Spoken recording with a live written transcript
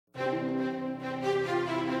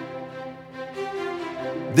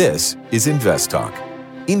This is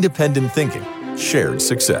InvestTalk. Independent thinking, shared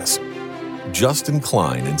success. Justin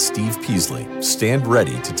Klein and Steve Peasley stand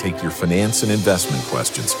ready to take your finance and investment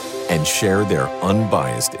questions and share their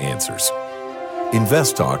unbiased answers.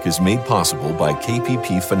 InvestTalk is made possible by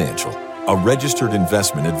KPP Financial, a registered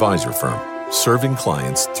investment advisor firm serving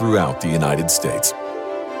clients throughout the United States.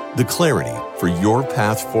 The clarity for your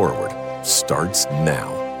path forward starts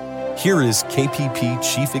now. Here is KPP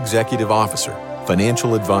Chief Executive Officer,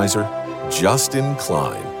 Financial Advisor, Justin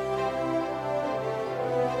Klein.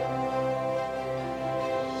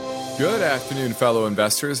 Good afternoon, fellow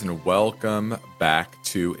investors, and welcome back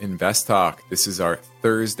to InvestTalk. This is our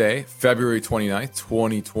Thursday, February 29th,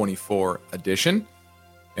 2024 edition.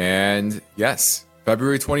 And yes,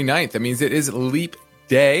 February 29th, that means it is Leap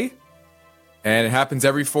Day, and it happens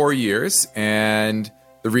every 4 years. And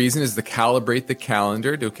the reason is to calibrate the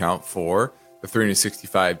calendar to account for the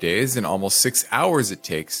 365 days and almost 6 hours it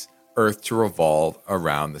takes Earth to revolve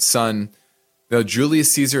around the sun. Now,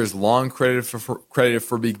 Julius Caesar is long credited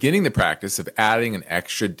for beginning the practice of adding an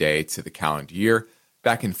extra day to the calendar year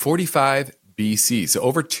back in 45 BC. So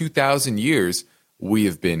over 2,000 years, we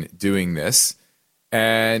have been doing this.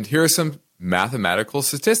 And here are some mathematical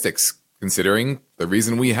statistics, considering the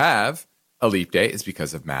reason we have a leap day is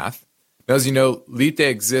because of math. Now, as you know, leap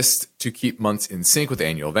day exists to keep months in sync with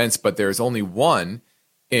annual events, but there is only one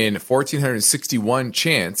in 1,461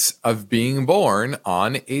 chance of being born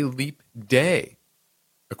on a leap day.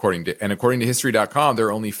 According to History.com, there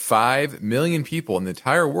are only 5 million people in the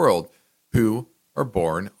entire world who are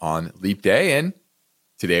born on leap day, and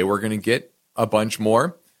today we're going to get a bunch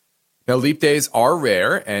more. Now, leap days are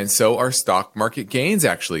rare, and so are stock market gains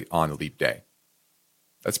actually on a leap day.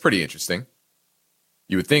 That's pretty interesting.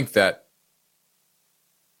 You would think that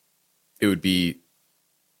it would be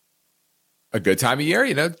a good time of year.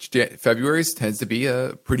 You know, February tends to be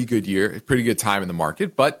a pretty good year, a pretty good time in the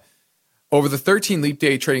market. But over the 13 leap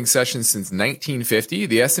day trading sessions since 1950,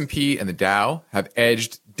 the S&P and the Dow have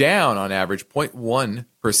edged down on average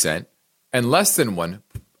 0.1% and less than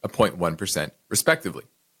 0.1% respectively.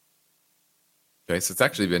 Okay, so it's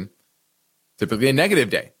actually been typically a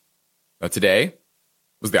negative day. Now, today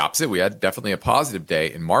was the opposite. We had definitely a positive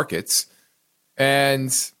day in markets. And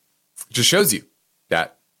it just shows you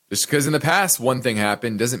that just because in the past one thing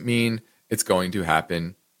happened doesn't mean it's going to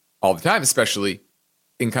happen all the time, especially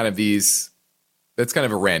in kind of these, that's kind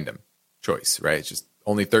of a random choice, right? It's just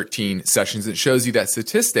only 13 sessions. It shows you that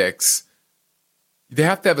statistics, they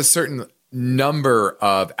have to have a certain number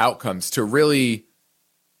of outcomes to really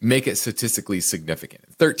make it statistically significant.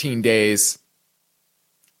 13 days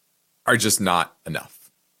are just not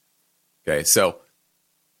enough. Okay, so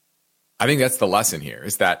I think that's the lesson here,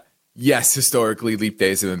 is that yes, historically, leap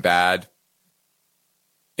days have been bad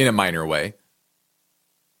in a minor way,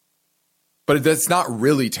 but that's not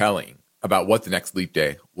really telling about what the next leap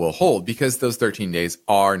day will hold because those 13 days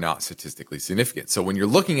are not statistically significant. So when you're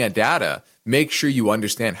looking at data, make sure you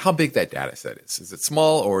understand how big that data set is. Is it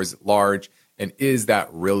small or is it large? And is that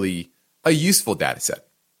really a useful data set?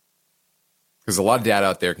 Because a lot of data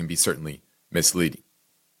out there can be certainly misleading.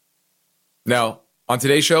 Now, on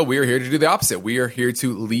today's show, we are here to do the opposite. We are here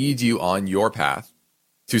to lead you on your path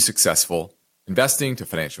to successful investing, to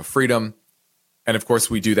financial freedom. And of course,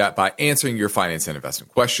 we do that by answering your finance and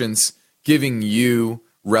investment questions, giving you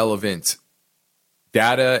relevant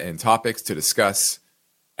data and topics to discuss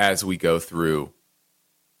as we go through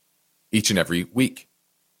each and every week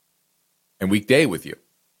and weekday with you.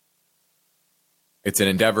 It's an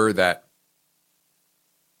endeavor that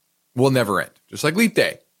will never end, just like Leap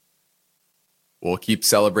Day. We'll keep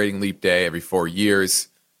celebrating Leap Day every 4 years,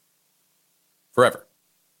 forever.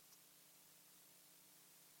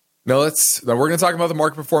 Now we're going to talk about the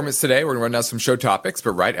market performance today. We're going to run down some show topics,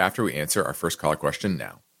 but right after we answer our first caller question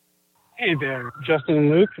now. Hey there, Justin and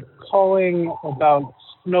Luke, calling about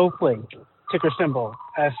Snowflake, ticker symbol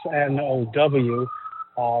SNOW.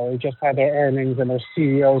 We just had their earnings and their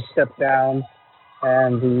CEO stepped down,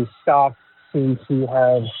 and the stock seems to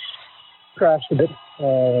have crashed a bit,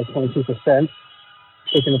 22%.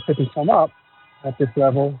 Taking a picking some up at this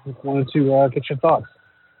level. Just wanted to get your thoughts.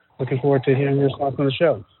 Looking forward to hearing your response on the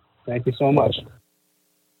show. Thank you so much.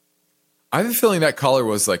 I have a feeling that caller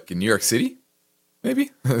was like in New York City,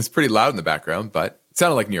 maybe. It's pretty loud in the background, but it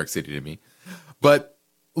sounded like New York City to me. But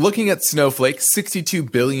looking at Snowflake,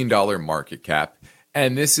 $62 billion market cap,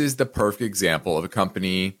 and this is the perfect example of a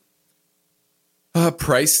company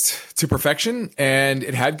priced to perfection, and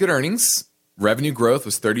it had good earnings. Revenue growth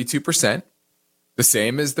was 32%. The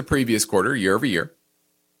same as the previous quarter, year over year.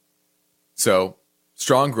 So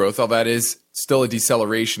strong growth, all that is still a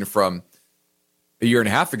deceleration from a year and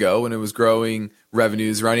a half ago when it was growing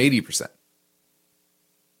revenues around 80%.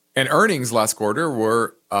 And earnings last quarter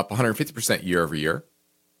were up 150% year over year.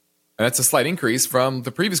 And that's a slight increase from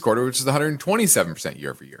the previous quarter, which is 127%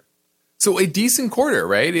 year over year. So a decent quarter,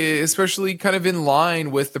 right? Especially kind of in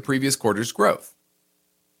line with the previous quarter's growth.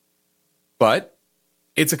 But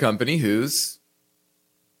it's a company who's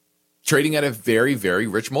trading at a very, very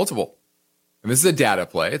rich multiple. And this is a data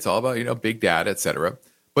play. It's all about, big data, et cetera.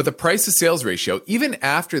 But the price to sales ratio, even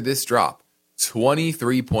after this drop,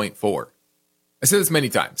 23.4. I said this many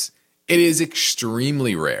times. It is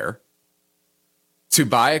extremely rare to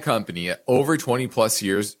buy a company at over 20 plus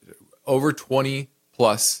years, over 20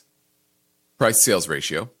 plus price sales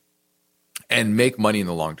ratio and make money in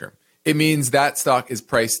the long term. It means that stock is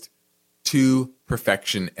priced to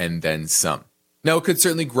perfection and then some. Now, it could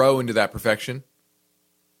certainly grow into that perfection,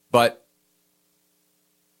 but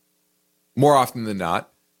more often than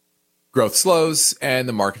not, growth slows and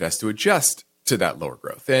the market has to adjust to that lower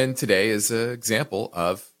growth. And today is an example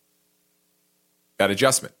of that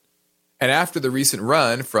adjustment. And after the recent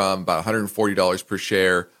run from about $140 per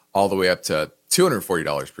share all the way up to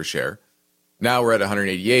 $240 per share, now we're at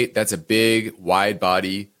 $188. That's a big wide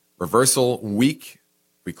body reversal week.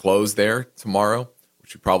 We close there tomorrow,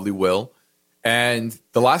 which we probably will. And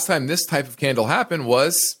the last time this type of candle happened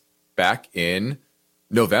was back in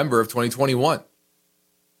November of 2021,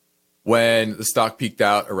 when the stock peaked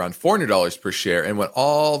out around $400 per share and went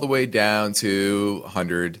all the way down to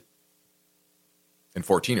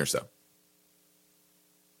 114 or so.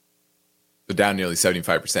 So down nearly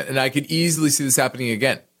 75%. And I could easily see this happening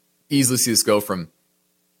again. Easily see this go from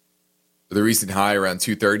the recent high around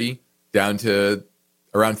 230 down to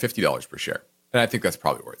around $50 per share. And I think that's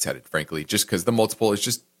probably where it's headed, frankly, just because the multiple is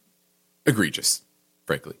just egregious,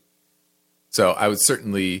 frankly. So I would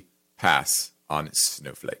certainly pass on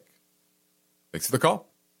Snowflake. Thanks for the call.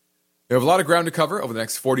 We have a lot of ground to cover over the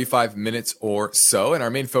next 45 minutes or so, and our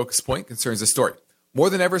main focus point concerns this story. More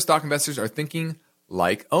than ever, stock investors are thinking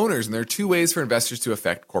like owners, and there are two ways for investors to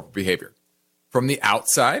affect corporate behavior. From the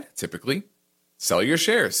outside, typically, sell your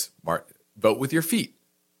shares, vote with your feet.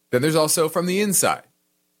 Then there's also from the inside,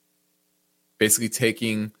 basically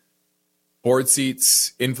taking board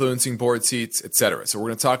seats, influencing board seats, etc. So we're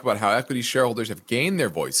going to talk about how equity shareholders have gained their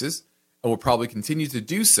voices and will probably continue to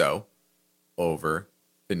do so over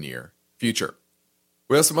the near future.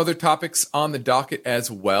 We have some other topics on the docket as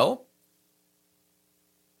well.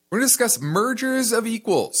 We're going to discuss mergers of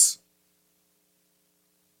equals.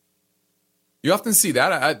 You often see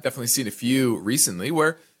that. I've definitely seen a few recently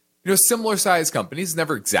where, similar size companies,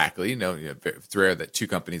 never exactly, it's rare that two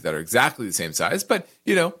companies that are exactly the same size, but,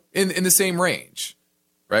 in the same range,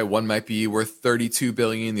 right? One might be worth 32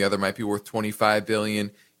 billion, the other might be worth 25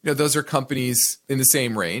 billion. Those are companies in the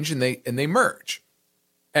same range and they merge.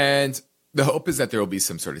 And the hope is that there will be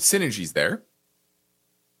some sort of synergies there.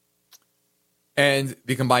 And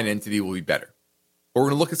the combined entity will be better. But we're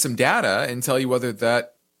going to look at some data and tell you whether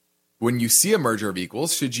that, when you see a merger of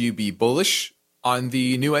equals, should you be bullish on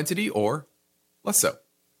the new entity or less so?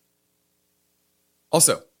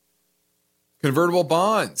 Also, convertible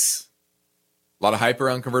bonds. A lot of hype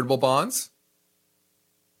around convertible bonds.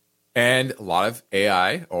 And a lot of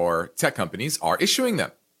AI or tech companies are issuing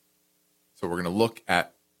them. So we're going to look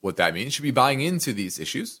at what that means. Should be buying into these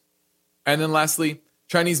issues. And then lastly,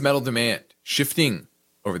 Chinese metal demand shifting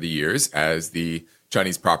over the years as the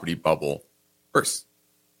Chinese property bubble bursts.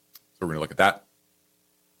 So we're going to look at that.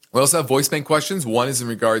 We also have voice bank questions. One is in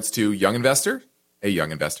regards to a young investor,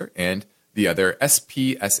 and the other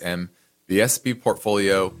SPSM, the SP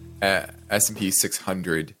portfolio, S&P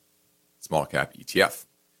 600 small cap ETF.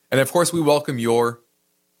 And of course, we welcome your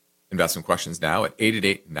investment questions now at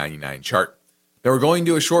 888-99-CHART. Now we're going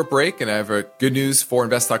to a short break, and I have a good news for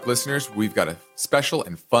InvestTalk listeners. We've got a special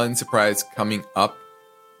and fun surprise coming up,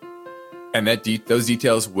 and those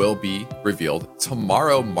details will be revealed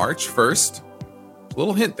tomorrow, March 1st. A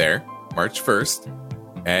little hint there, March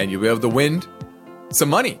 1st, and you'll be able to win some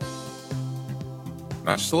money.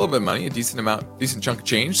 Not just a little bit of money, a decent chunk of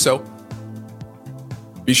change. So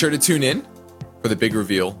be sure to tune in for the big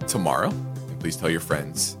reveal tomorrow, and please tell your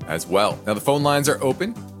friends as well. Now the phone lines are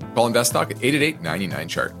open. Call InvestTalk at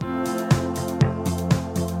 888-99-CHART.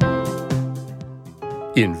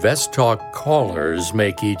 InvestTalk callers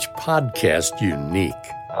make each podcast unique.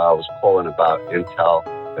 I was calling about Intel,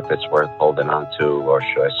 if it's worth holding on to or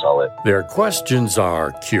should I sell it? Their questions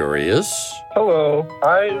are curious. Hello,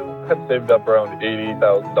 I had saved up around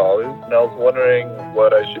 $80,000 and I was wondering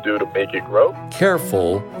what I should do to make it grow.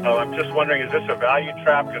 Careful. Oh, I'm just wondering, is this a value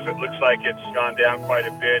trap? Because it looks like it's gone down quite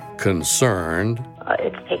a bit. Concerned.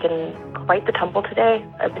 It's taken quite the tumble today.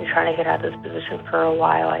 I've been trying to get out of this position for a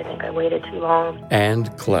while. I think I waited too long.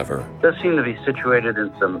 And clever. Does seem to be situated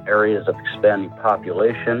in some areas of expanding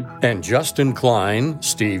population. And Justin Klein,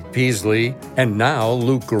 Steve Peasley, and now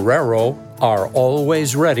Luke Guerrero are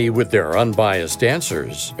always ready with their unbiased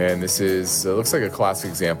answers. And this is looks like a classic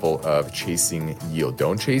example of chasing yield.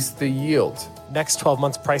 Don't chase the yield. Next 12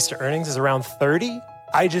 months price to earnings is around 30.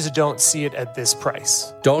 I just don't see it at this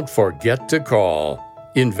price. Don't forget to call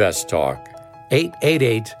InvestTalk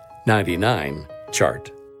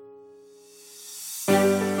 888-99-CHART.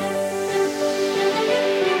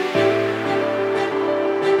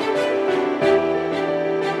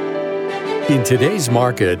 In today's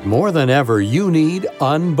market, more than ever, you need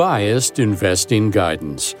unbiased investing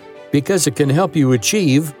guidance because it can help you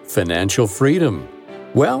achieve financial freedom.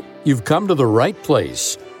 Well, you've come to the right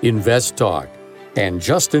place, InvestTalk. And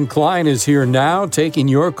Justin Klein is here now taking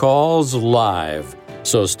your calls live.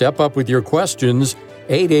 So step up with your questions,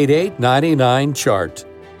 888-99-CHART.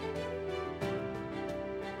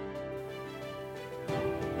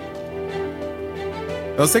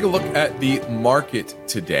 Let's take a look at the market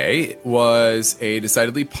today. It was a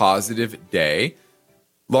decidedly positive day.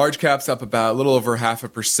 Large caps up about a little over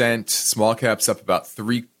 0.5%. Small caps up about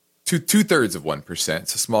two-thirds of 1%.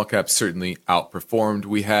 So small caps certainly outperformed.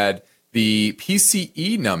 We had the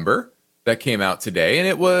PCE number that came out today, and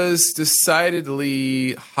it was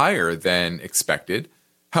decidedly higher than expected.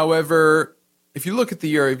 However, if you look at the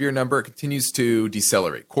year-over-year number, it continues to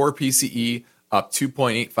decelerate. Core PCE up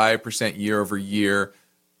 2.85% year over year.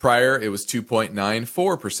 Prior, it was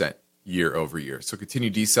 2.94% year over year. So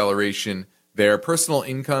continued deceleration there. Personal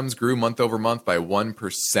incomes grew month over month by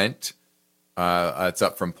 1%. It's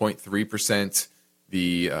up from 0.3%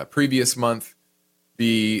 the previous month.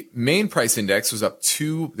 The main price index was up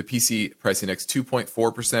the PC price index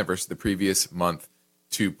 2.4% versus the previous month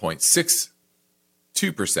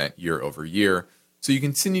 2.62% year over year. So you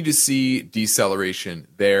continue to see deceleration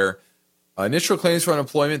there. Initial claims for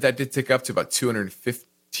unemployment, that did tick up to about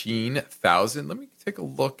 215,000. Let me take a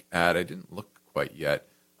look at, I didn't look quite yet.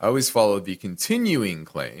 I always follow the continuing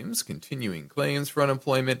claims for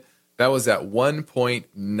unemployment. That was at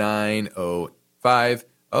 1.905.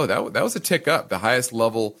 Oh, that was a tick up, the highest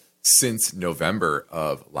level since November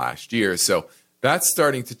of last year. So that's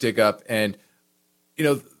starting to tick up. And, you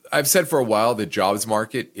know, I've said for a while the jobs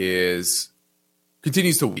market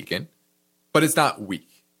continues to weaken, but it's not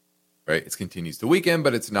weak, right? It continues to weaken,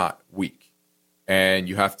 but it's not weak. And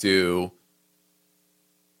you have to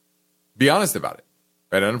be honest about it,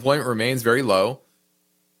 right? Unemployment remains very low.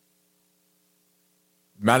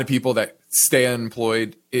 The amount of people that stay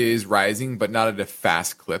unemployed is rising, but not at a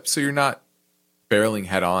fast clip. So you're not barreling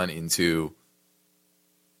head on into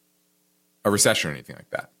a recession or anything like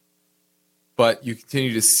that. But you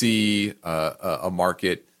continue to see a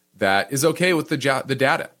market that is okay with the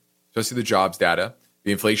data, especially the jobs data.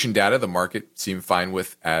 The inflation data, the market seemed fine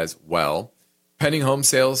with as well. Pending home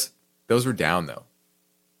sales, those were down, though.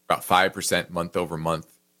 About 5% month over month,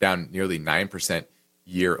 down nearly 9%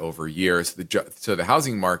 year over year. So the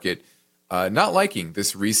housing market not liking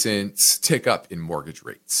this recent tick up in mortgage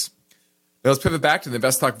rates. Now let's pivot back to the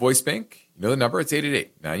InvestTalk voice bank. You know the number, it's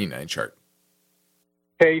 888-99-CHART.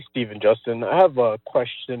 Hey, Steve and Justin. I have a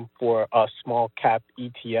question for a small cap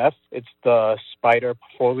ETF. It's the Spider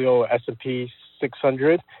Portfolio S&P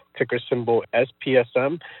 600, ticker symbol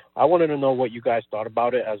SPSM. I wanted to know what you guys thought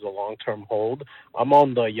about it as a long-term hold. I'm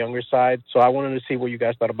on the younger side, so I wanted to see what you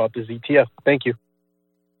guys thought about this ETF. Thank you.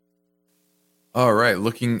 All right,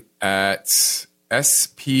 looking at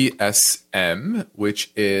SPSM, which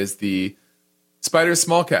is the Spider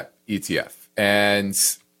Small Cap ETF. And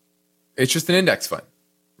it's just an index fund,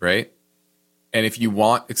 right? And if you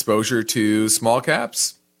want exposure to small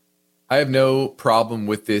caps, I have no problem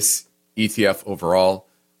with this ETF overall.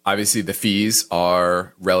 Obviously, the fees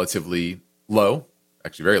are relatively low,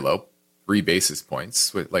 actually very low, 3 basis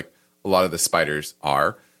points, like a lot of the spiders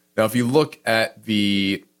are. Now, if you look at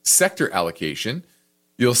the sector allocation,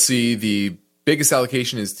 you'll see the biggest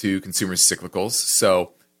allocation is to consumer cyclicals.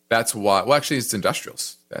 So that's why, well, actually, it's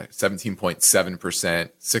industrials, 17.7%.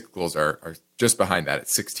 Cyclicals are just behind that at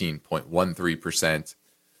 16.13%.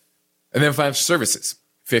 And then financial services,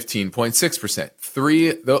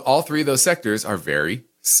 15.6%. All three of those sectors are very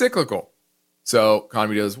cyclical. So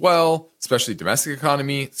economy does well, especially domestic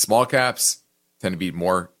economy. Small caps tend to be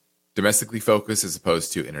more domestically focused as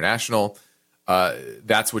opposed to international.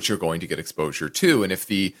 That's what you're going to get exposure to. And if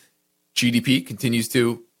the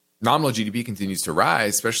nominal GDP continues to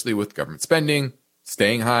rise, especially with government spending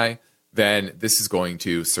staying high, then this is going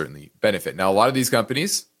to certainly benefit. Now, a lot of these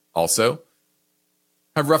companies also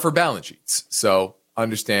have rougher balance sheets. So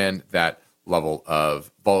understand that level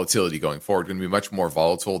of volatility going forward going to be much more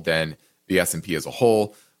volatile than the S&P as a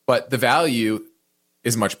whole, but the value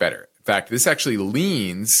is much better. In fact, this actually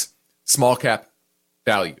leans small cap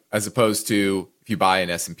value as opposed to if you buy an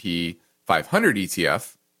S&P 500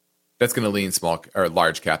 ETF, that's going to lean small or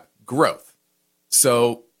large cap growth.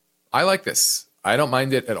 So I like this. I don't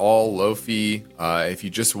mind it at all. Low fee. If you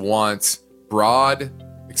just want broad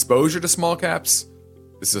exposure to small caps,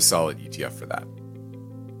 this is a solid ETF for that.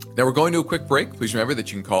 Now we're going to a quick break. Please remember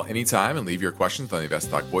that you can call anytime and leave your questions on the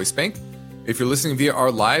InvestTalk voice bank. If you're listening via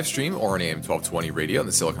our live stream or on AM 1220 radio in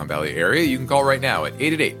the Silicon Valley area, you can call right now at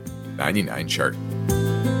 888-99-CHART.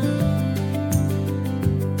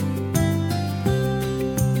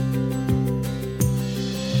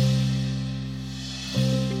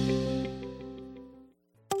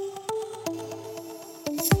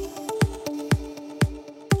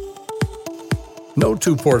 No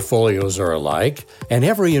two portfolios are alike, and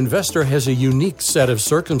every investor has a unique set of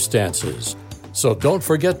circumstances. So don't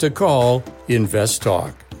forget to call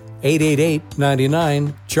InvestTalk,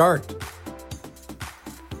 888-99-CHART.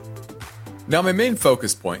 Now, my main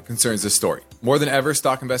focus point concerns this story. More than ever,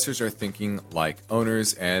 stock investors are thinking like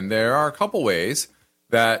owners, and there are a couple ways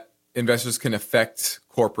that investors can affect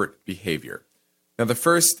corporate behavior. Now, the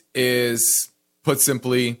first is, put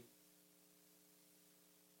simply,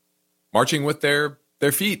 marching with their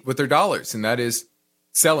feet, with their dollars, and that is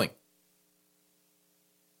selling.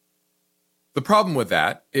 The problem with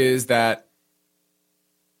that is that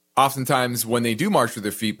oftentimes when they do march with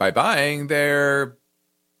their feet by buying, they're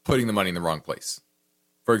putting the money in the wrong place.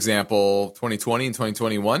 For example, 2020 and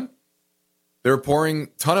 2021, they were pouring a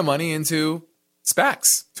ton of money into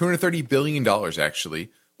SPACs. $230 billion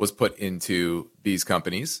actually was put into these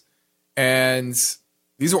companies. And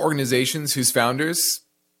these are organizations whose founders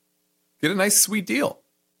get a nice, sweet deal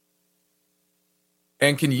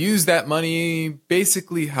and can use that money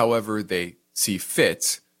basically however they see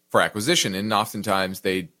fit for acquisition. And oftentimes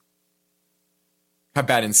they have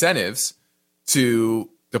bad incentives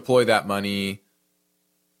to deploy that money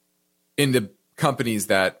into companies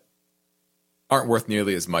that aren't worth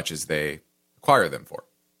nearly as much as they acquire them for.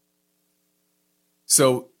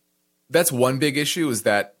 So that's one big issue, is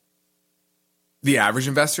that the average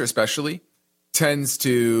investor especially tends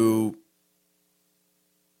to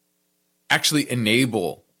actually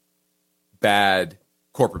enable bad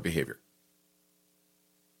corporate behavior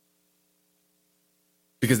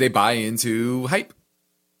because they buy into hype.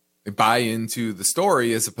 They buy into the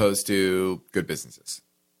story as opposed to good businesses,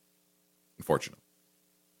 unfortunately.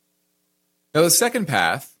 Now, the second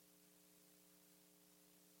path,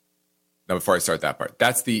 now before I start that part,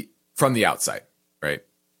 that's the from the outside, right?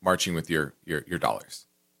 Marching with your dollars.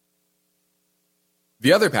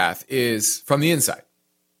 The other path is from the inside.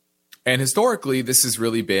 And historically, this has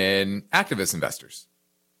really been activist investors,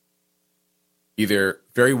 either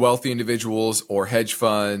very wealthy individuals or hedge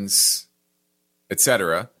funds,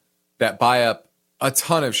 etc., that buy up a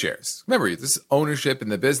ton of shares. Remember, this is ownership in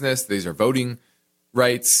the business. These are voting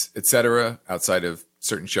rights, etc., outside of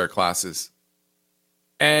certain share classes.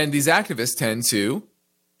 And these activists tend to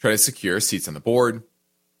try to secure seats on the board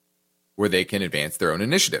where they can advance their own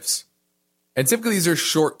initiatives. And typically, these are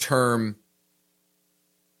short-term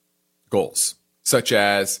goals, such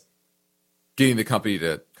as getting the company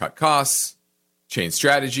to cut costs, change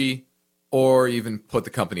strategy, or even put the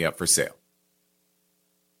company up for sale.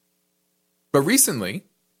 But recently,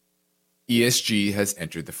 ESG has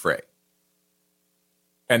entered the fray.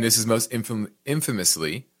 And this is most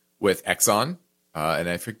infamously with Exxon, and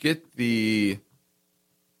I forget the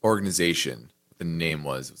organization, what the name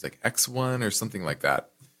was. It was like X1 or something like that,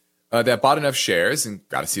 that bought enough shares and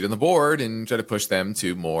got a seat on the board and tried to push them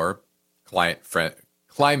to more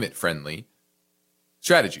climate-friendly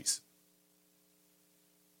strategies.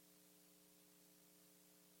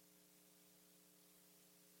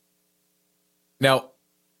 Now,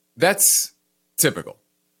 that's typical.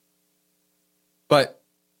 But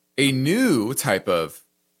a new type of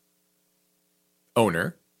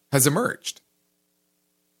owner has emerged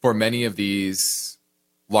for many of these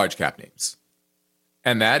large cap names.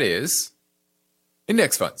 And that is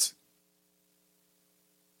index funds.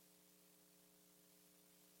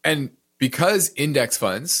 And because index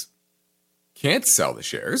funds can't sell the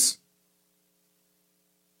shares,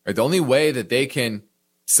 right, the only way that they can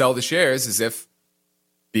sell the shares is if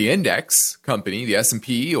the index company, the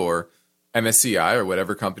S&P or MSCI or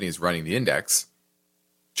whatever company is running the index,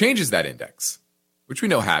 changes that index, which we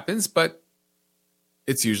know happens, but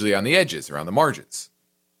it's usually on the edges, around the margins.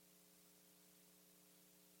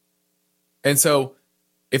 And so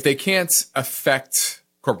if they can't affect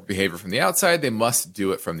corporate behavior from the outside, they must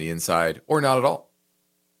do it from the inside or not at all.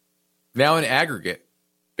 Now, in aggregate,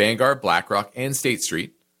 Vanguard, BlackRock, and State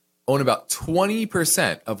Street own about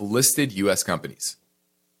 20% of listed U.S. companies.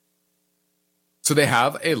 So they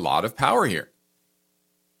have a lot of power here.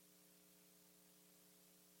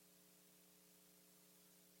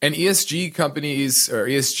 And ESG companies or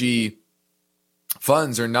ESG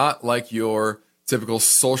funds are not like your typical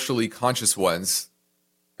socially conscious ones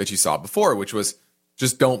that you saw before, which was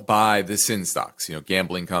just don't buy the sin stocks,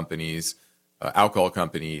 gambling companies, alcohol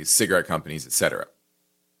companies, cigarette companies, etc.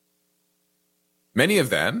 Many of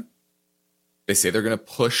them, they say they're going to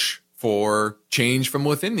push for change from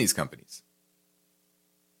within these companies.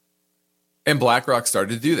 And BlackRock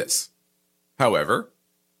started to do this. However,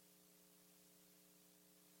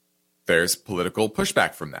 there's political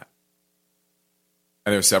pushback from that.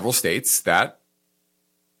 And there are several states that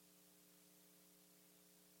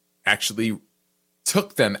actually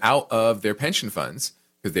took them out of their pension funds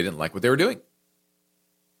because they didn't like what they were doing.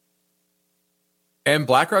 And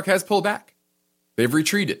BlackRock has pulled back. They've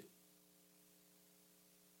retreated.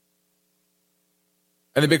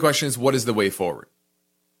 And the big question is, what is the way forward?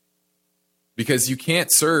 Because you can't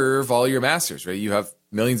serve all your masters, right? You have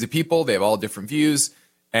millions of people. They have all different views.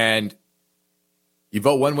 And you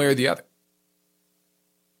vote one way or the other.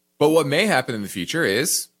 But what may happen in the future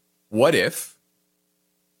is, what if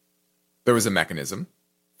there was a mechanism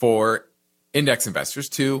for index investors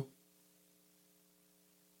to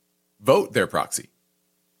vote their proxy,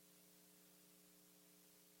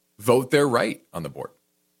 vote their right on the board?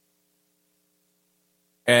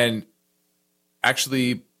 And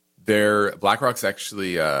actually, BlackRock's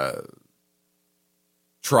actually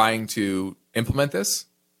trying to implement this.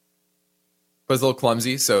 But it's a little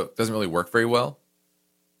clumsy, so it doesn't really work very well.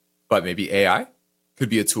 But maybe AI could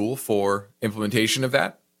be a tool for implementation of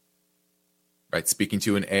that. Right? Speaking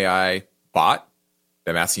to an AI bot,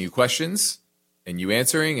 them asking you questions and you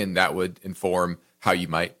answering, and that would inform how you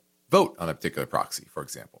might vote on a particular proxy, for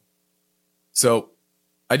example. So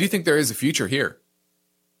I do think there is a future here.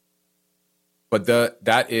 But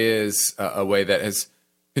that is a way that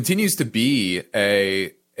continues to be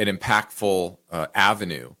an impactful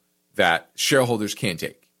avenue that shareholders can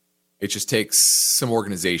take. It just takes some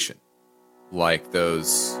organization, like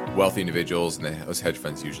those wealthy individuals and those hedge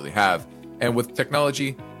funds usually have. And with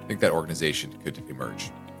technology, I think that organization could emerge.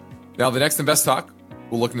 Now, the next Invest Talk,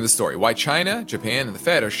 we'll look into the story. Why China, Japan, and the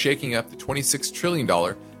Fed are shaking up the $26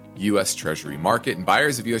 trillion U.S. Treasury market. And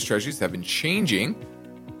buyers of U.S. Treasuries have been changing,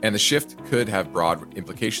 and the shift could have broad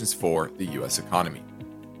implications for the U.S. economy.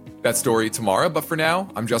 That story tomorrow, but for now,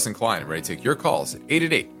 I'm Justin Klein. I'm ready to take your calls at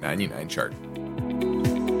 888-99-CHART.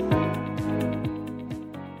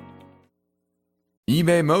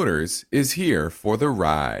 eBay Motors is here for the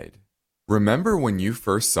ride. Remember when you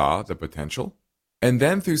first saw the potential? And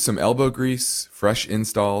then through some elbow grease, fresh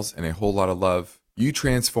installs, and a whole lot of love, you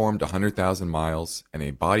transformed 100,000 miles and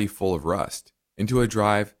a body full of rust into a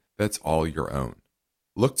drive that's all your own.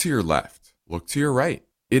 Look to your left. Look to your right.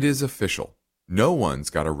 It is official. No one's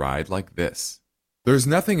got a ride like this. There's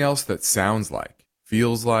nothing else that sounds like,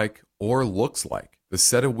 feels like, or looks like the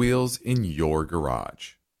set of wheels in your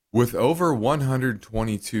garage. With over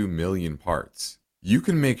 122 million parts, you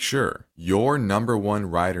can make sure your number one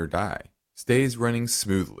ride or die stays running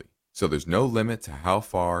smoothly, so there's no limit to how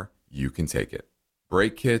far you can take it.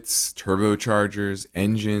 Brake kits, turbochargers,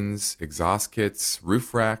 engines, exhaust kits,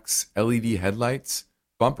 roof racks, LED headlights,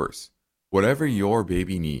 bumpers, whatever your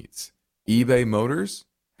baby needs, eBay Motors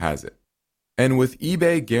has it. And with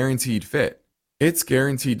eBay Guaranteed Fit, it's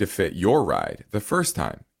guaranteed to fit your ride the first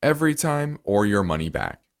time, every time, or your money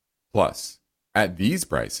back. Plus, at these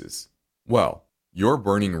prices, well, you're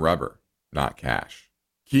burning rubber, not cash.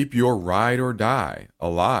 Keep your ride or die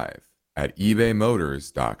alive at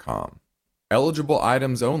ebaymotors.com. Eligible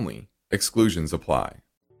items only. Exclusions apply.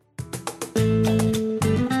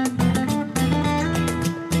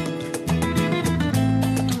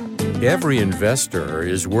 Every investor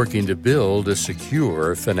is working to build a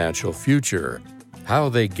secure financial future. How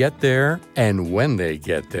they get there and when they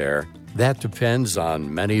get there, that depends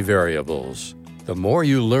on many variables. The more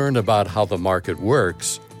you learn about how the market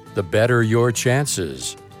works, the better your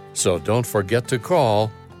chances. So don't forget to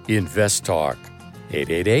call InvestTalk,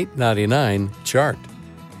 888-99-CHART.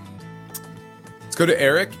 Let's go to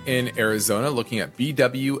Eric in Arizona looking at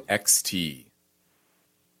BWXT.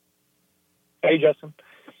 Hey, Justin.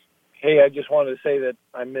 Hey, I just wanted to say that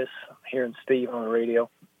I miss hearing Steve on the radio.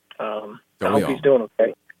 I hope he's doing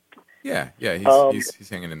okay. Yeah, he's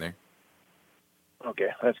hanging in there. Okay,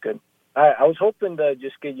 that's good. I was hoping to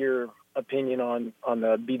just get your opinion on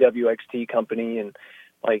the BWXT company and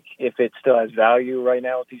like if it still has value right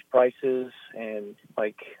now at these prices, and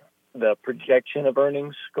like the projection of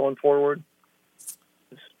earnings going forward.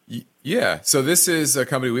 Yeah. So this is a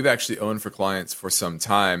company we've actually owned for clients for some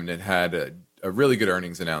time, and it had a really good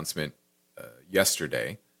earnings announcement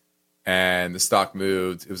yesterday. And the stock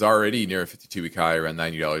moved. It was already near a 52-week high, around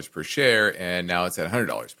 $90 per share, and now it's at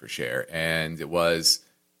 $100 per share. And it was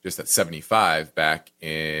just at $75 back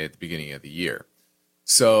at the beginning of the year.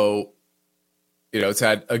 So, it's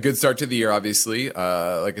had a good start to the year, obviously.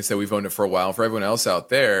 Like I said, we've owned it for a while. For everyone else out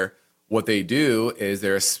there, what they do is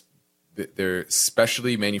they're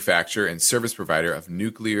specially manufacturer and service provider of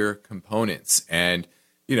nuclear components. And,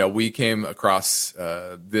 we came up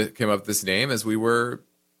with this name as we were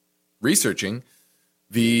researching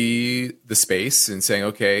the space and saying,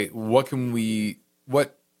 okay, what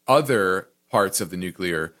other parts of the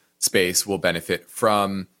nuclear space will benefit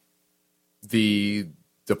from the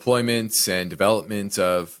deployments and development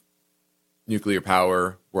of nuclear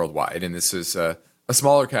power worldwide? And this is a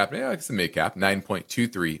smaller cap, it's a mid cap,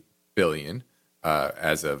 $9.23 billion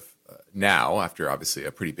as of now, after obviously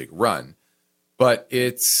a pretty big run. But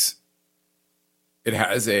it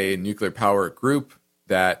has a nuclear power group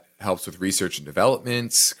that helps with research and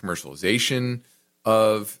development, commercialization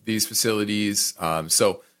of these facilities.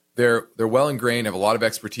 So they're well ingrained, have a lot of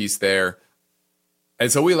expertise there.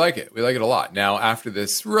 And so we like it. We like it a lot. Now, after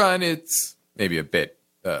this run, it's maybe a bit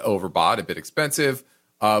overbought, a bit expensive,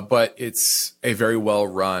 but it's a very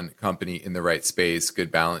well-run company in the right space,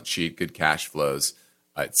 good balance sheet, good cash flows,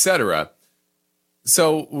 etc.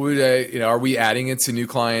 So are we adding it to new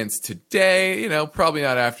clients today? Probably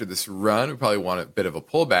not after this run. We probably want a bit of a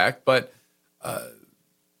pullback, but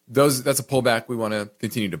that's a pullback we want to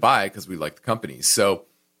continue to buy because we like the company. So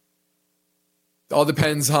it all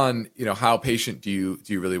depends on, how patient do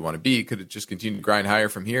you really want to be? Could it just continue to grind higher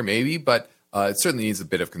from here? Maybe, but it certainly needs a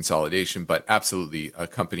bit of consolidation, but absolutely a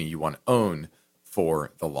company you want to own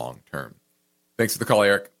for the long term. Thanks for the call,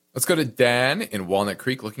 Eric. Let's go to Dan in Walnut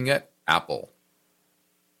Creek looking at Apple.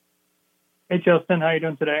 Hey, Justin. How are you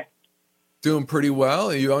doing today? Doing pretty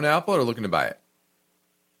well. You own Apple or looking to buy it?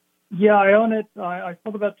 Yeah, I own it. I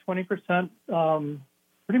sold about 20%,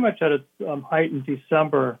 pretty much at its height in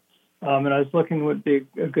December. And I was looking would be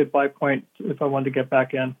a good buy point if I wanted to get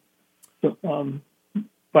back in,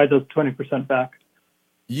 buy those 20% back.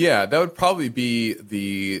 Yeah, that would probably be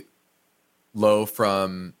the low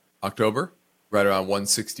from October, right around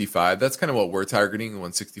 165. That's kind of what we're targeting,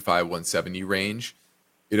 165, 170 range.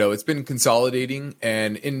 It's been consolidating,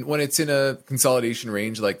 and when it's in a consolidation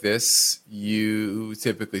range like this, you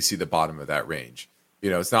typically see the bottom of that range.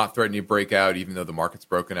 It's not threatening to break out, even though the market's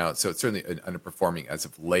broken out. So it's certainly underperforming as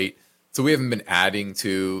of late. So we haven't been adding it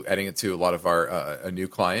to a lot of our new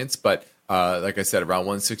clients, but like I said, around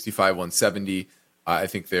 165, 170, I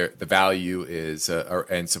think the value is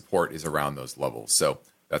and support is around those levels. So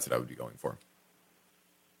that's what I would be going for.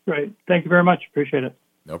 Great. Thank you very much. Appreciate it.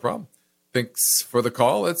 No problem. Thanks for the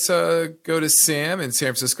call. Let's go to Sam in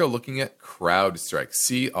San Francisco looking at CrowdStrike,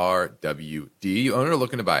 CRWD. You own it or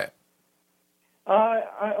looking to buy it?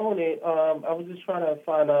 I own it. I was just trying to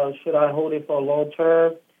find out, should I hold it for a long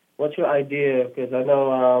term? What's your idea? Because I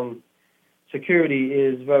know security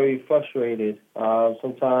is very frustrated.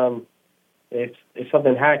 Sometimes if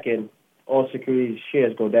something hacking, all security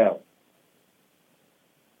shares go down.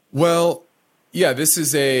 Well, yeah, this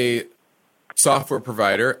is a software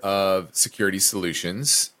provider of security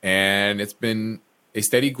solutions, and it's been a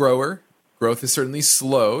steady grower. Growth has certainly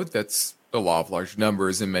slowed. That's the law of large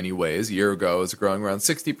numbers in many ways. A year ago, it was growing around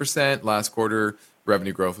 60%. Last quarter,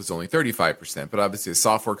 revenue growth was only 35%. But obviously, a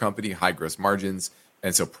software company, high gross margins,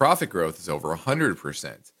 and so profit growth is over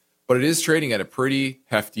 100%. But it is trading at a pretty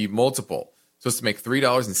hefty multiple. So it's to make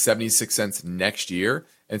 $3.76 next year,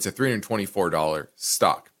 and it's a $324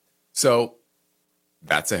 stock. So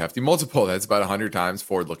that's a hefty multiple. That's about 100 times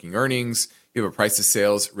forward-looking earnings. You have a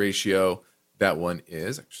price-to-sales ratio. That one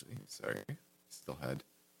is actually, still had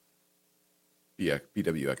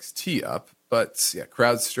BWXT up. But yeah,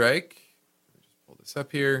 CrowdStrike. Let me just pull this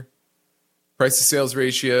up here. Price-to-sales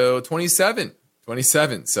ratio, 27.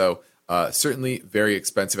 So certainly very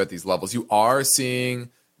expensive at these levels. You are seeing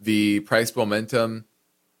the price momentum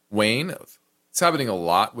wane. It's happening a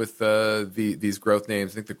lot with these growth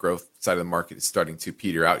names. I think the growth side of the market is starting to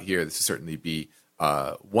peter out here. This will certainly be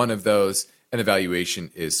one of those, and the valuation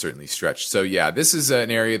is certainly stretched. So yeah, this is an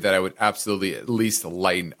area that I would absolutely at least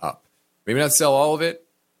lighten up. Maybe not sell all of it,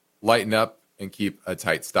 lighten up, and keep a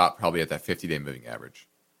tight stop, probably at that 50-day moving average.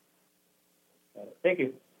 Thank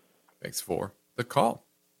you. Thanks for the call.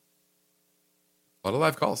 A lot of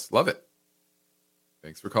live calls. Love it.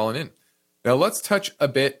 Thanks for calling in. Now let's touch a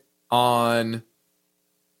bit on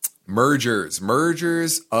mergers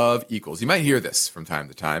of equals. You might hear this from time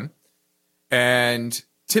to time. And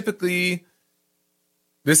typically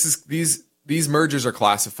these mergers are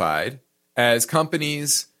classified as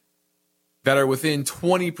companies that are within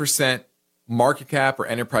 20% market cap or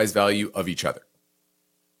enterprise value of each other.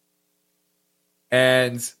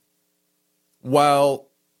 And while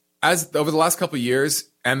over the last couple of years,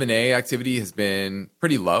 M&A activity has been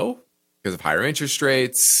pretty low because of higher interest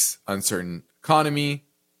rates, uncertain economy,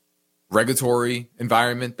 regulatory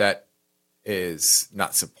environment that is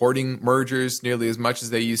not supporting mergers nearly as much as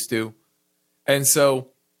they used to. And so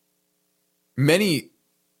many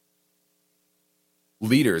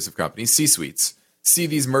leaders of companies, C-suites, see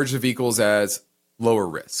these mergers of equals as lower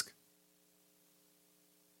risk.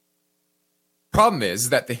 Problem is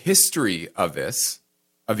that the history of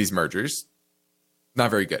these mergers,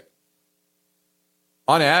 not very good.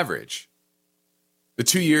 On average, the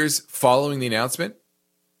 2 years following the announcement,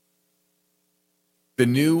 the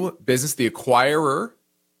new business, the acquirer,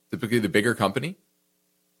 typically the bigger company,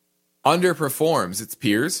 underperforms its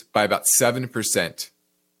peers by about 7%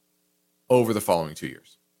 over the following 2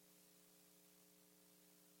 years.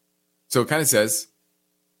 So it kind of says,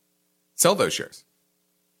 sell those shares,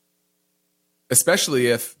 especially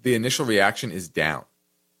if the initial reaction is down.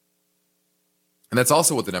 And that's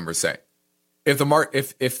also what the numbers say. If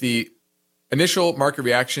the initial market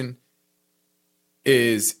reaction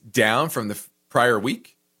is down from the prior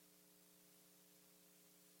week,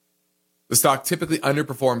 the stock typically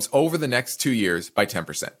underperforms over the next 2 years by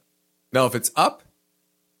 10%. Now, if it's up,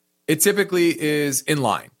 it typically is in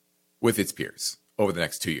line with its peers over the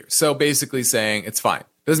next 2 years. So basically saying it's fine.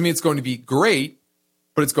 Doesn't mean it's going to be great,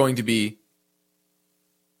 but it's going to be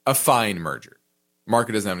a fine merger.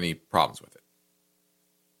 Market doesn't have any problems with it.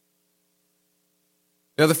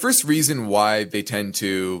 Now, the first reason why they tend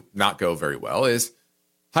to not go very well is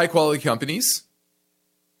high quality companies,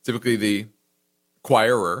 typically the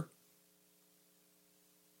acquirer,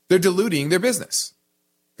 they're diluting their business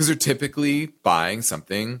because they're typically buying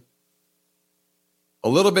something a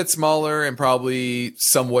little bit smaller and probably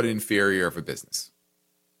somewhat inferior of a business.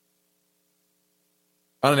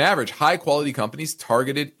 On an average, high quality companies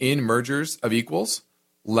targeted in mergers of equals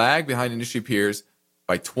lag behind industry peers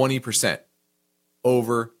by 20%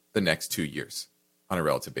 over the next 2 years on a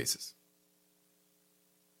relative basis.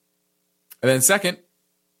 And then second,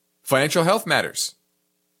 financial health matters.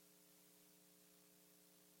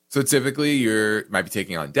 So typically you might be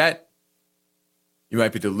taking on debt. You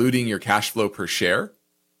might be diluting your cash flow per share.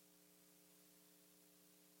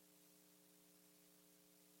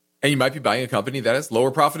 And you might be buying a company that has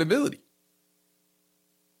lower profitability.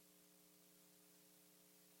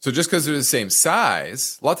 So just because they're the same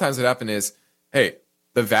size, a lot of times what happens is, hey,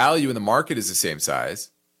 the value in the market is the same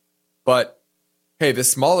size, but hey,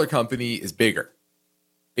 this smaller company is bigger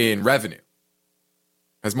in revenue,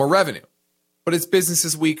 has more revenue, but its business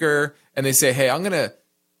is weaker. And they say, hey, I'm going to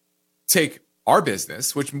take our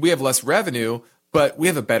business, which we have less revenue, but we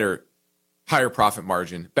have a better, higher profit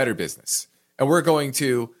margin, better business. And we're going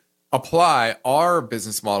to apply our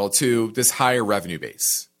business model to this higher revenue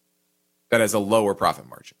base that has a lower profit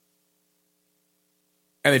margin.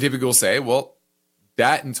 And they typically will say, well,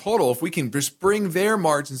 that in total, if we can just bring their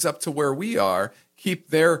margins up to where we are, keep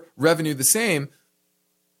their revenue the same,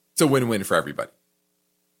 it's a win-win for everybody.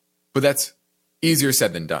 But that's easier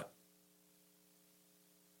said than done.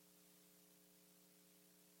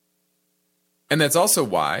 And that's also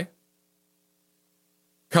why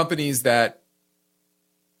companies that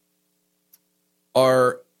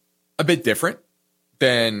are a bit different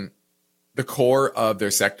than the core of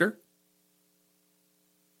their sector,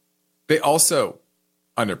 they also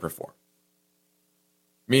underperform.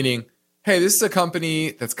 Meaning, hey, this is a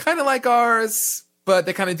company that's kind of like ours, but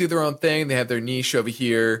they kind of do their own thing. They have their niche over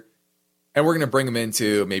here, and we're going to bring them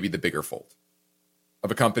into maybe the bigger fold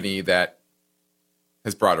of a company that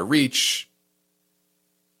has broader reach,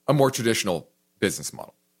 a more traditional business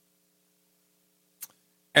model.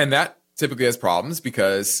 And that typically has problems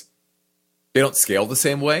because they don't scale the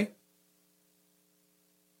same way.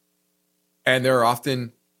 And there are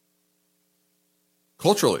often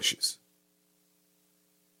cultural issues.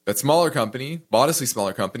 That smaller company, modestly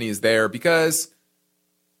smaller company, is there because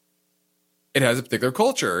it has a particular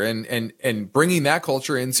culture. And bringing that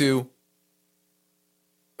culture into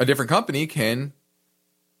a different company can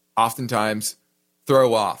oftentimes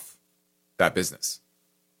throw off that business.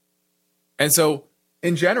 And so,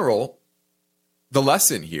 in general, the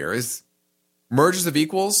lesson here is mergers of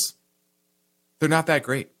equals, they're not that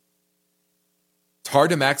great. It's hard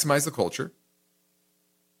to maximize the culture.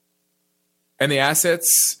 And the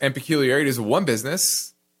assets and peculiarities of one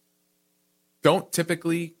business don't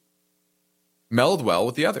typically meld well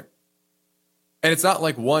with the other. And it's not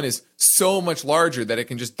like one is so much larger that it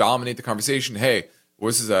can just dominate the conversation. Hey, well,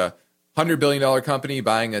 this is a $100 billion company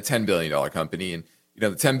buying a $10 billion company. And,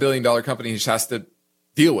 the $10 billion company just has to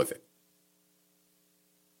deal with it.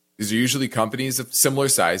 These are usually companies of similar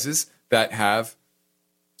sizes that have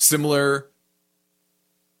similar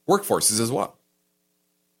workforces as well.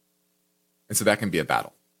 And so that can be a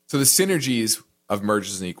battle. So the synergies of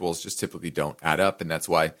mergers and equals just typically don't add up, and that's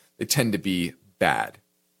why they tend to be bad.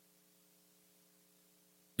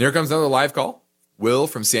 Here comes another live call. Will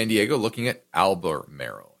from San Diego looking at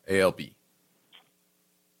Albemarle, ALB.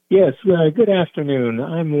 Yes, good afternoon.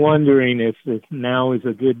 I'm wondering if now is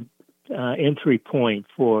a good entry point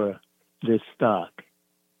for this stock.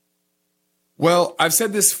 Well, I've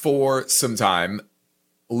said this for some time.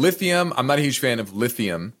 Lithium, I'm not a huge fan of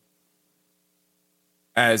lithium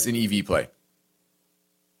as an EV play.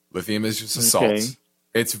 Lithium is just a salt.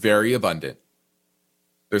 It's very abundant.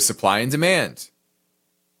 There's supply and demand.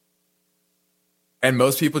 And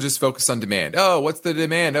most people just focus on demand. Oh, what's the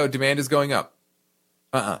demand? Oh, demand is going up.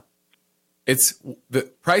 It's the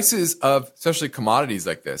prices of, especially commodities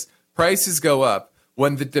like this, prices go up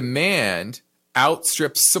when the demand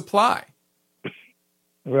outstrips supply.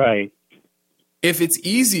 Right. If it's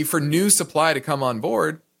easy for new supply to come on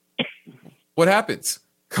board, what happens?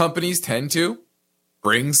 Companies tend to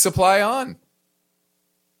bring supply on.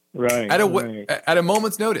 Right. At a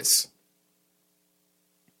moment's notice.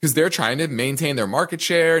 Because they're trying to maintain their market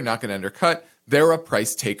share, not going to undercut. They're a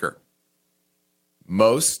price taker.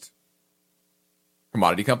 Most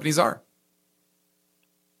commodity companies are.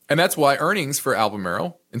 And that's why earnings for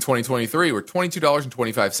Albemarle in 2023 were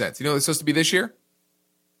 $22.25. You know what it's supposed to be this year?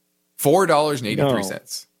 $4.83. No.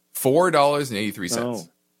 $4.83. Oh.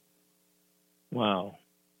 Wow.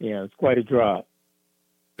 Yeah, it's quite a drop.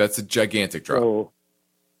 That's a gigantic drop. So,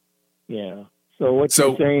 yeah. So what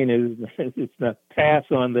you're saying is it's a pass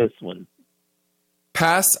on this one.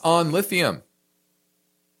 Pass on lithium.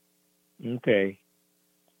 Okay.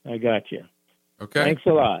 I got you. Okay. Thanks a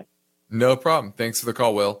lot. No problem. Thanks for the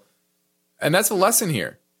call, Will. And that's a lesson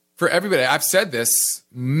here for everybody. I've said this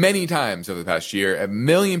many times over the past year. 1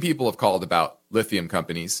 million people have called about lithium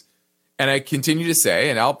companies. And I continue to say,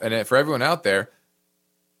 and for everyone out there,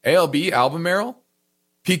 ALB, Albemarle,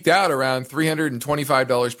 peaked out around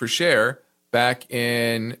 $325 per share back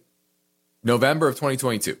in November of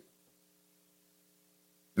 2022.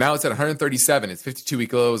 Now it's at 137. Its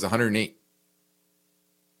 52-week low is 108.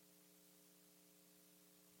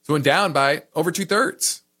 So it went down by over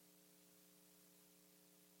 2/3.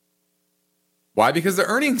 Why? Because the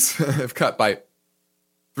earnings have cut by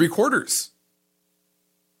 3/4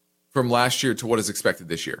 from last year to what is expected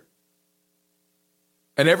this year.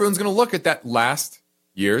 And everyone's going to look at that last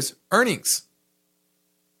year's earnings.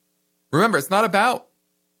 Remember, it's not about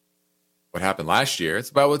what happened last year. It's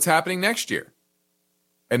about what's happening next year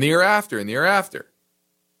and the year after and the year after.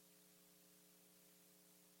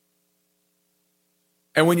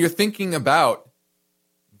 And when you're thinking about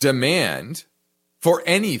demand for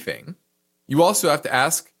anything, you also have to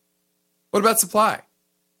ask, what about supply?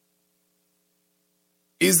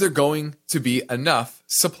 Is there going to be enough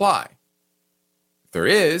supply? If there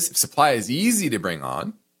is, if supply is easy to bring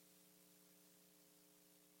on,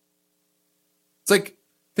 it's like,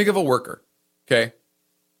 think of a worker, okay?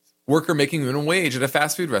 Worker making minimum wage at a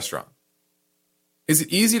fast food restaurant. Is it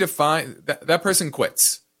easy to find, that person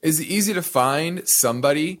quits. Is it easy to find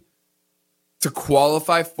somebody to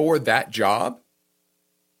qualify for that job?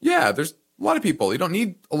 Yeah, there's a lot of people. You don't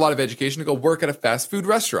need a lot of education to go work at a fast food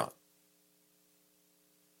restaurant.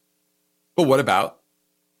 But what about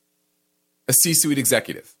a C-suite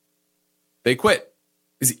executive? They quit.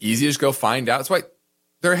 Is it easy to just go find out? That's why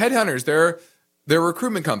they're headhunters. They're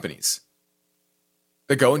recruitment companies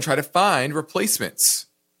that go and try to find replacements.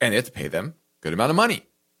 And they have to pay them a good amount of money.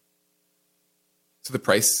 So the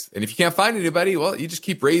price, and if you can't find anybody, well, you just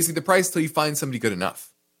keep raising the price till you find somebody good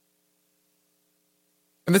enough.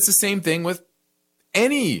 And that's the same thing with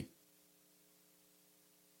any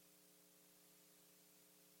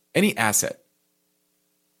asset.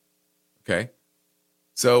 Okay?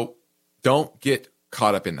 So don't get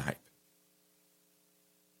caught up in the hype.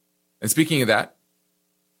 And speaking of that,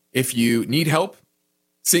 if you need help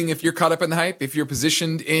seeing if you're caught up in the hype, if you're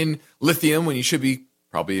positioned in lithium when you should be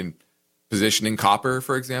probably in position in copper,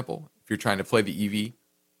 for example, if you're trying to play the EV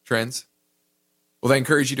trends, well, I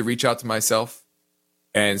encourage you to reach out to myself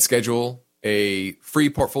and schedule a free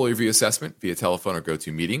portfolio review assessment via telephone or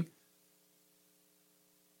GoToMeeting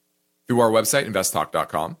through our website,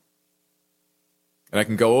 InvestTalk.com. And I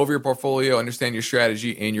can go over your portfolio, understand your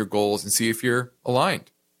strategy and your goals, and see if you're aligned.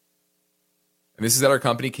 And this is at our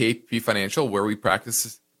company, KP Financial, where we practice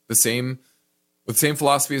with the same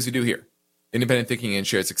philosophy as we do here. Independent thinking and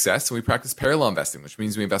shared success. And we practice parallel investing, which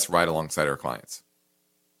means we invest right alongside our clients.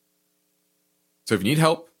 So if you need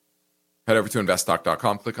help, head over to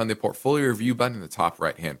InvestTalk.com, click on the portfolio review button in the top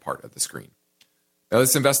right-hand part of the screen. Now,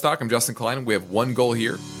 this is InvestTalk. I'm Justin Klein. We have one goal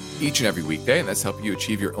here each and every weekday, and that's helping you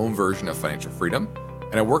achieve your own version of financial freedom.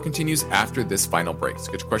 And our work continues after this final break.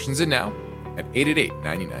 So get your questions in now at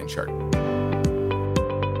 888-99-CHART.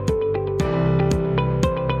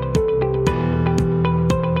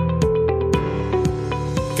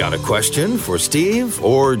 Got a question for Steve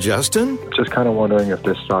or Justin? Just kind of wondering if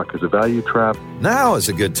this stock is a value trap. Now is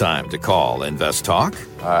a good time to call InvestTalk.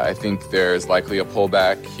 I think there's likely a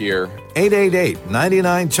pullback here.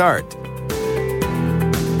 888-99-CHART.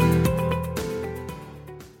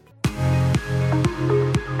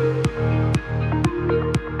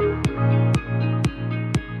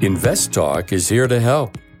 InvestTalk is here to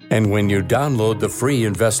help. And when you download the free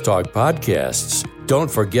InvestTalk podcasts, don't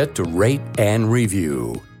forget to rate and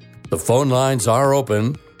review. The phone lines are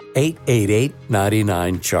open,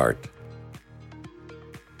 888-99-CHART.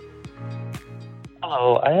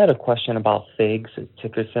 Hello, I had a question about FIGS,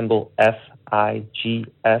 ticker symbol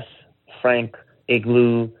FIGS, Frank,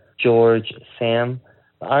 Igloo, George, Sam.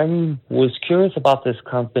 I was curious about this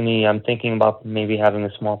company. I'm thinking about maybe having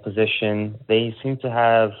a small position. They seem to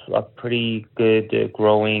have a pretty good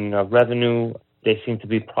growing revenue. They seem to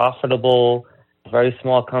be profitable. Very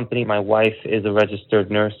small company. My wife is a registered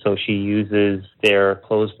nurse, so she uses their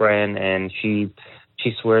clothes brand, and she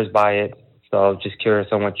swears by it. So just curious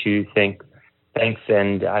on what you think. Thanks,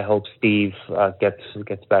 and I hope Steve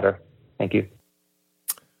gets better. Thank you.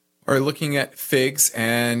 All right, looking at FIGS,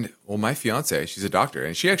 and well, my fiance, she's a doctor,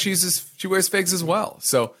 and she wears FIGS as well.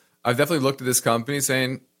 So I've definitely looked at this company,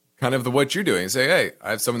 saying kind of what you're doing, say, hey,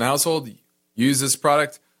 I have someone in the household use this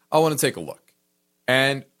product. I want to take a look,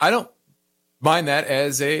 and I don't mind that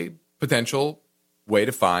as a potential way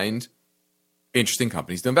to find interesting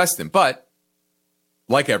companies to invest in. But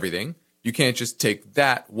like everything, you can't just take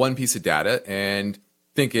that one piece of data and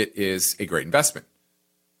think it is a great investment.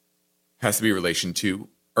 It has to be in relation to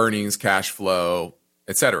earnings, cash flow,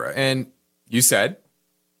 etc. And you said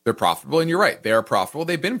they're profitable, and you're right. They are profitable.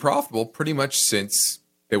 They've been profitable pretty much since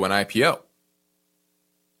they went IPO.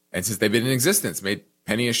 And since they've been in existence, made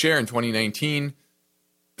penny a share in 2019,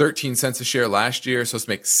 13 cents a share last year, supposed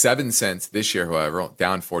to make 7 cents this year, however,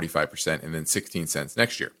 down 45%, and then 16 cents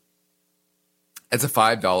next year. It's a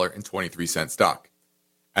 $5.23 stock.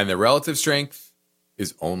 And the relative strength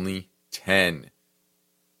is only 10.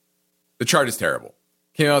 The chart is terrible.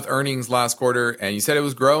 Came out with earnings last quarter, and you said it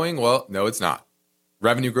was growing. Well, no, it's not.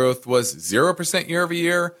 Revenue growth was 0% year over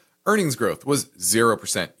year. Earnings growth was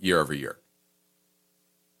 0% year over year.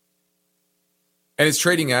 And it's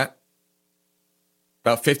trading at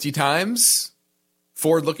about 50 times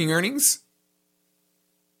forward-looking earnings.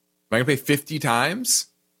 Am I going to pay 50 times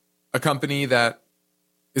a company that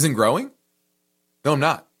isn't growing? No, I'm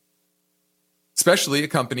not. Especially a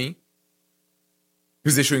company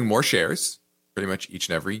who's issuing more shares pretty much each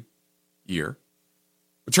and every year.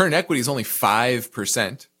 Return on equity is only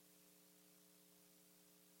 5%.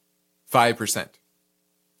 5%.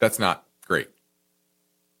 That's not great.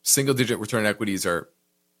 Single-digit return on equities are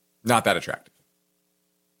not that attractive.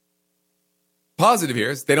 Positive here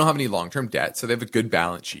is they don't have any long-term debt, so they have a good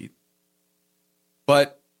balance sheet.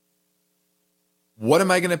 But what am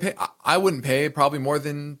I going to pay? I wouldn't pay probably more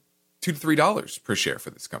than $2 to $3 per share for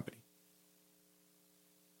this company.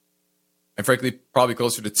 And frankly, probably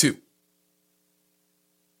closer to $2.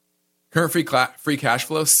 Current free cash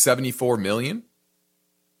flow, $74 million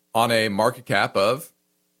on a market cap of,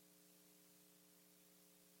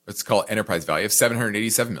 let's call it enterprise value of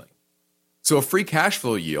 $787 million. So a free cash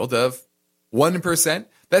flow yield of 1%,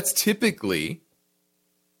 that's typically,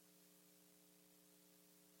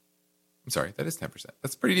 I'm sorry, that is 10%.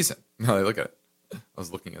 That's pretty decent. Now I look at it. I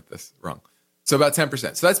was looking at this wrong. So about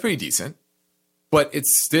 10%. So that's pretty decent, but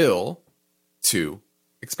it's still too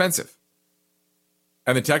expensive.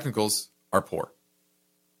 And the technicals are poor.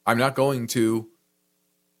 I'm not going to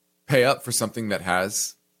pay up for something that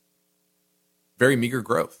has very meager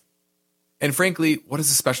growth. And frankly, what is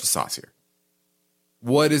the special sauce here?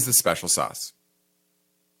 What is the special sauce?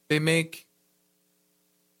 They make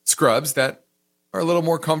scrubs that are a little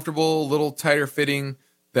more comfortable, a little tighter fitting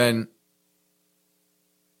than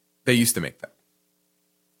they used to make them.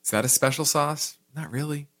 Is that a special sauce? Not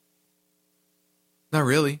really. Not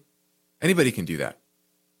really. Anybody can do that.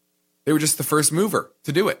 They were just the first mover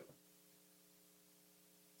to do it.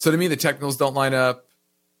 So to me, the technicals don't line up.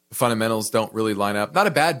 The fundamentals don't really line up. Not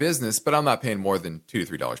a bad business, but I'm not paying more than $2 to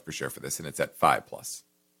 $3 per share for this, and it's at 5+.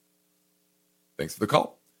 Thanks for the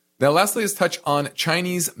call. Now, lastly, let's touch on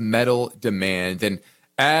Chinese metal demand. And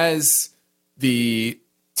as the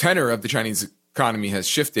tenor of the Chinese economy has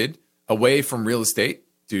shifted away from real estate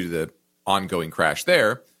due to the ongoing crash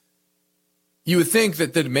there, you would think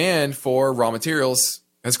that the demand for raw materials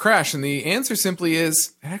has crashed. And the answer simply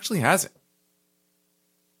is it actually hasn't.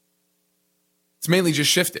 It's mainly just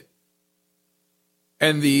shifted.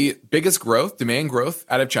 And the biggest growth, demand growth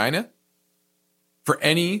out of China for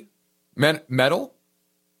any metal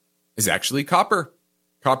is actually copper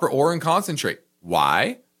ore and concentrate.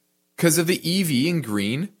 Why? Because of the EV and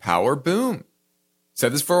green power boom.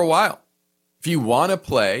 Said this for a while. If you want to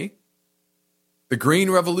play the green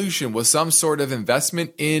revolution with some sort of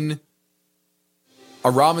investment in a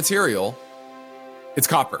raw material, it's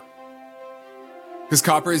copper. Because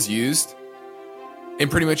copper is used in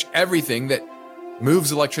pretty much everything that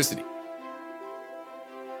moves electricity.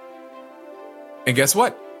 And guess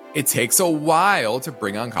what? It takes a while to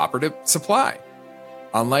bring on copper to supply.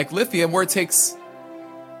 Unlike lithium, where it takes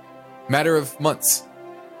a matter of months.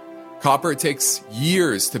 Copper, it takes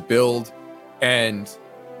years to build and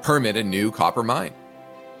permit a new copper mine.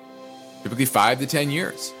 Typically 5 to 10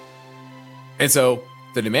 years. And so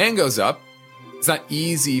the demand goes up. It's not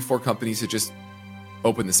easy for companies to just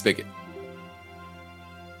open the spigot.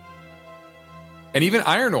 And even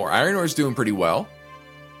iron ore. Iron ore is doing pretty well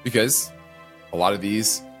because a lot of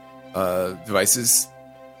these devices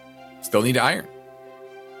still need iron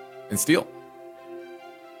and steel.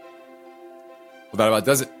 Well, that about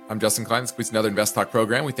does it. I'm Justin Klein. This is another InvestTalk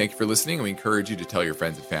program. We thank you for listening, and we encourage you to tell your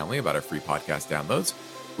friends and family about our free podcast downloads,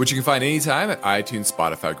 which you can find anytime at iTunes,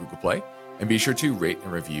 Spotify, Google Play. And be sure to rate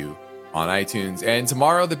and review on iTunes. And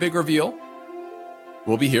tomorrow, the big reveal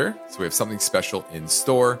will be here. So we have something special in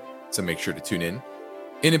store. So make sure to tune in.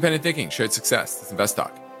 Independent thinking, shared success. This is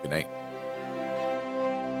InvestTalk. Good night.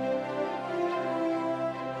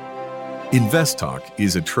 InvestTalk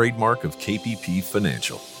is a trademark of KPP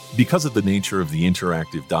Financial. Because of the nature of the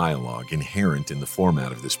interactive dialogue inherent in the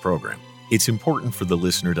format of this program, it's important for the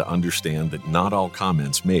listener to understand that not all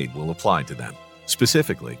comments made will apply to them.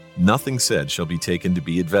 Specifically, nothing said shall be taken to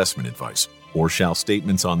be investment advice, or shall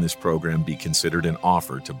statements on this program be considered an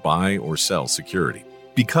offer to buy or sell security.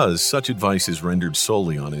 Because such advice is rendered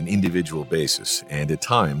solely on an individual basis and at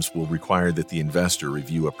times will require that the investor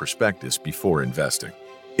review a prospectus before investing.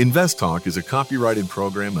 InvestTalk is a copyrighted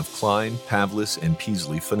program of Klein, Pavlis, and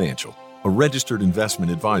Peasley Financial, a registered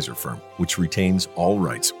investment advisor firm which retains all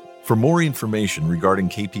rights. For more information regarding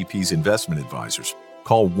KPP's investment advisors,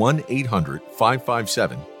 call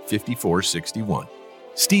 1-800-557-5461.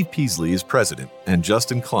 Steve Peasley is president, and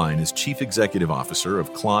Justin Klein is chief executive officer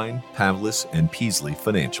of Klein, Pavlis, and Peasley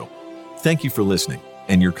Financial. Thank you for listening,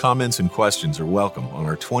 and your comments and questions are welcome on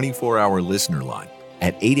our 24-hour listener line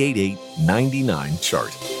at